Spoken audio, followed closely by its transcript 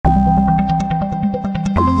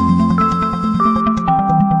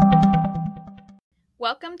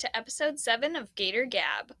Welcome to episode 7 of Gator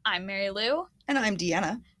Gab. I'm Mary Lou. And I'm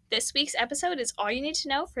Deanna. This week's episode is all you need to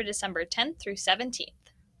know for December 10th through 17th.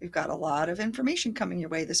 We've got a lot of information coming your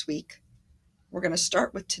way this week. We're going to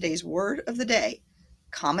start with today's word of the day,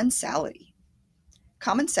 commensality.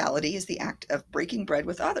 Commensality is the act of breaking bread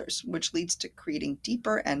with others, which leads to creating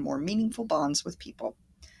deeper and more meaningful bonds with people.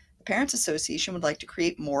 The Parents Association would like to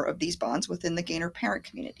create more of these bonds within the Gaynor parent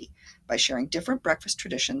community by sharing different breakfast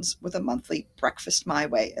traditions with a monthly Breakfast My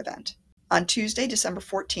Way event. On Tuesday, December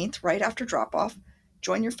 14th, right after drop-off,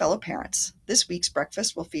 join your fellow parents. This week's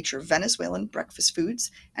breakfast will feature Venezuelan breakfast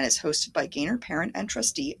foods and is hosted by Gaynor parent and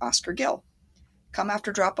trustee Oscar Gill. Come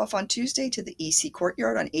after drop-off on Tuesday to the EC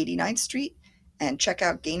Courtyard on 89th Street and check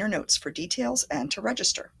out Gaynor Notes for details and to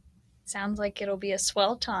register. Sounds like it'll be a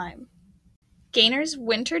swell time. Gaynor's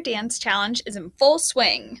Winter Dance Challenge is in full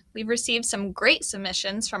swing. We've received some great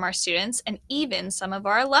submissions from our students, and even some of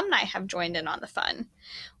our alumni have joined in on the fun.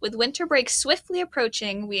 With winter break swiftly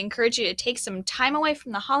approaching, we encourage you to take some time away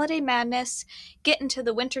from the holiday madness, get into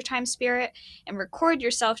the wintertime spirit, and record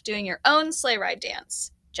yourself doing your own sleigh ride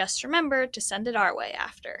dance. Just remember to send it our way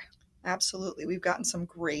after. Absolutely. We've gotten some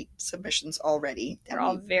great submissions already. They're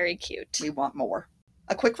all very cute. We want more.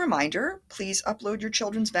 A quick reminder, please upload your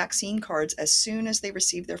children's vaccine cards as soon as they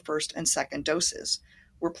receive their first and second doses.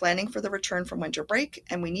 We're planning for the return from winter break,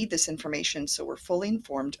 and we need this information so we're fully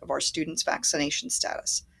informed of our students' vaccination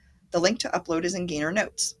status. The link to upload is in Gaynor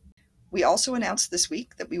Notes. We also announced this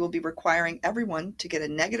week that we will be requiring everyone to get a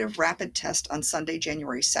negative rapid test on Sunday,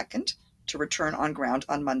 January 2nd, to return on ground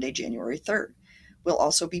on Monday, January 3rd. We'll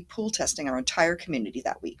also be pool testing our entire community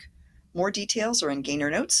that week. More details are in Gaynor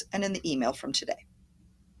Notes and in the email from today.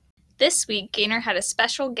 This week, Gaynor had a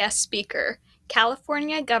special guest speaker,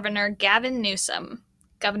 California Governor Gavin Newsom.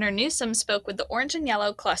 Governor Newsom spoke with the Orange and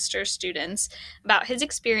Yellow Cluster students about his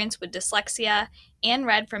experience with dyslexia and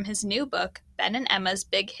read from his new book, Ben and Emma's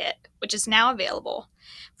Big Hit, which is now available.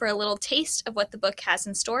 For a little taste of what the book has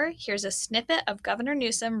in store, here's a snippet of Governor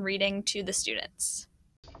Newsom reading to the students.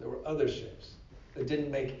 There were other shapes that didn't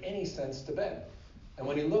make any sense to Ben. And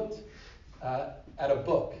when he looked at a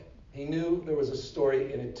book, he knew there was a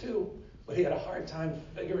story in it too, but he had a hard time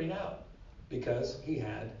figuring out because he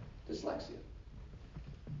had dyslexia.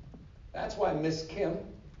 That's why Miss Kim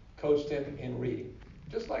coached him in reading,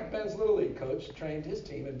 just like Ben's Little League coach trained his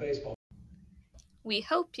team in baseball. We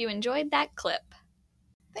hope you enjoyed that clip.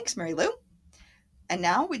 Thanks, Mary Lou. And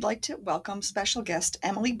now we'd like to welcome special guest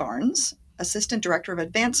Emily Barnes, Assistant Director of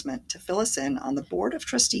Advancement, to fill us in on the Board of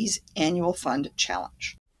Trustees Annual Fund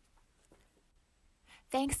Challenge.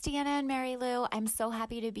 Thanks, Deanna and Mary Lou. I'm so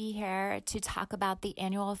happy to be here to talk about the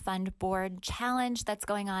Annual Fund Board Challenge that's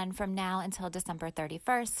going on from now until December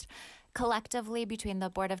 31st. Collectively, between the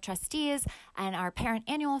Board of Trustees and our Parent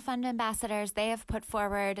Annual Fund ambassadors, they have put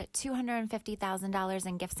forward $250,000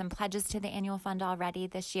 in gifts and pledges to the annual fund already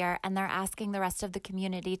this year, and they're asking the rest of the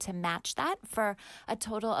community to match that for a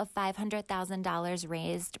total of $500,000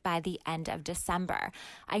 raised by the end of December.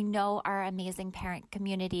 I know our amazing parent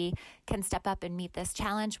community can step up and meet this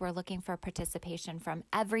challenge. We're looking for participation from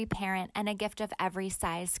every parent, and a gift of every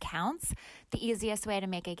size counts. The easiest way to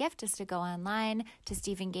make a gift is to go online to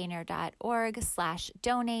stephengaynor.org/donate.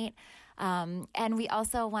 And we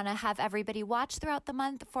also want to have everybody watch throughout the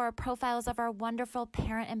month for profiles of our wonderful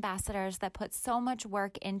parent ambassadors that put so much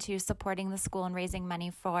work into supporting the school and raising money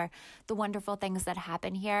for the wonderful things that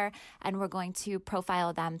happen here. And we're going to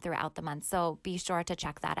profile them throughout the month. So be sure to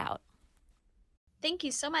check that out. Thank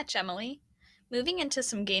you so much, Emily. Moving into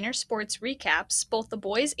some Gaynor sports recaps, both the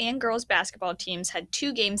boys and girls basketball teams had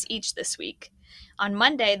 2 games each this week. On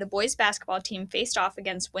Monday, the boys basketball team faced off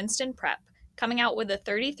against Winston Prep, coming out with a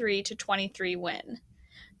 33-23 win.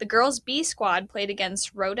 The girls B squad played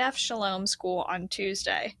against Rodef Shalom School on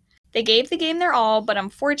Tuesday. They gave the game their all, but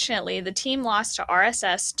unfortunately, the team lost to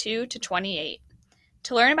RSS 2-28.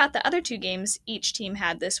 To learn about the other 2 games each team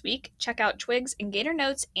had this week, check out Twigs and Gaynor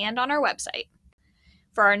Notes and on our website.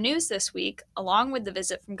 For our news this week, along with the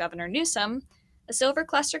visit from Governor Newsom, a Silver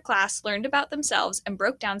Cluster class learned about themselves and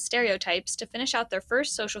broke down stereotypes to finish out their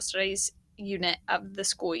first social studies unit of the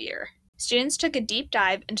school year. Students took a deep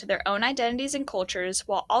dive into their own identities and cultures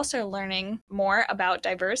while also learning more about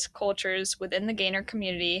diverse cultures within the Gaynor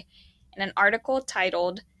community in an article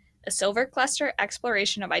titled A Silver Cluster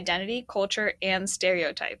Exploration of Identity, Culture, and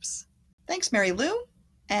Stereotypes. Thanks, Mary Lou.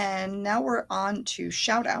 And now we're on to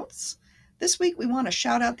shout-outs. This week, we want to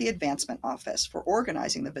shout out the Advancement Office for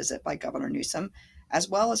organizing the visit by Governor Newsom, as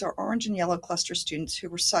well as our Orange and Yellow Cluster students who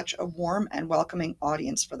were such a warm and welcoming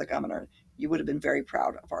audience for the governor. You would have been very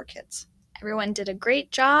proud of our kids. Everyone did a great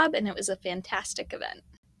job, and it was a fantastic event.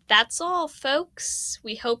 That's all, folks.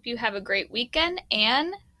 We hope you have a great weekend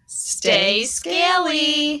and Stay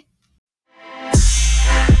scaly.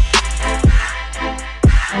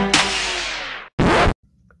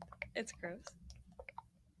 It's gross.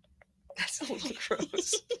 That's a little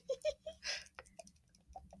gross.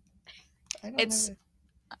 I don't It's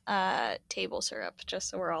know. table syrup, just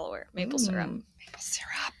so we're all aware. Maple syrup. Maple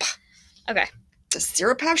syrup. Okay. Does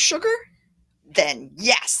syrup have sugar? Then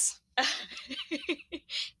yes.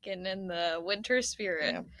 Getting in the winter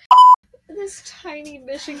spirit. Yeah. This tiny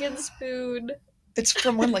Michigan spoon. It's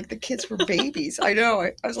from when like the kids were babies. I know.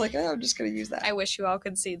 I was like, oh, I'm just gonna use that. I wish you all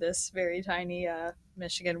could see this very tiny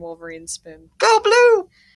Michigan Wolverine spoon. Go blue!